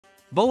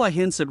BoA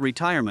Hints At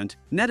Retirement,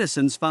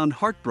 netizens found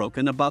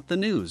heartbroken about the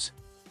news.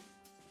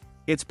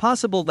 It's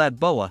possible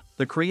that BoA,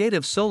 the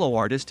creative solo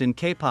artist in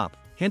K-pop,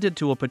 hinted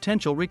to a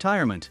potential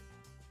retirement.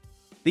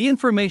 The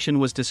information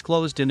was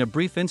disclosed in a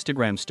brief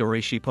Instagram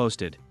story she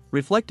posted,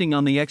 reflecting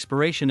on the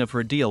expiration of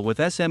her deal with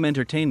SM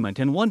Entertainment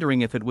and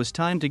wondering if it was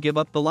time to give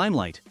up the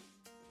limelight.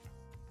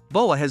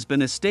 BoA has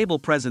been a stable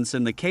presence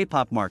in the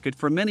K-pop market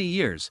for many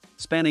years,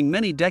 spanning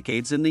many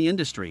decades in the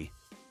industry.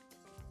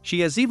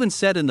 She has even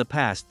said in the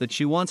past that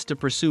she wants to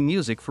pursue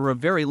music for a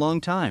very long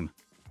time.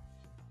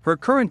 Her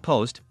current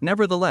post,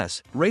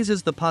 nevertheless,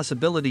 raises the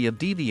possibility of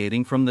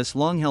deviating from this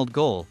long-held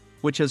goal,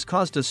 which has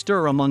caused a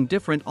stir among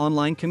different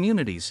online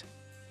communities.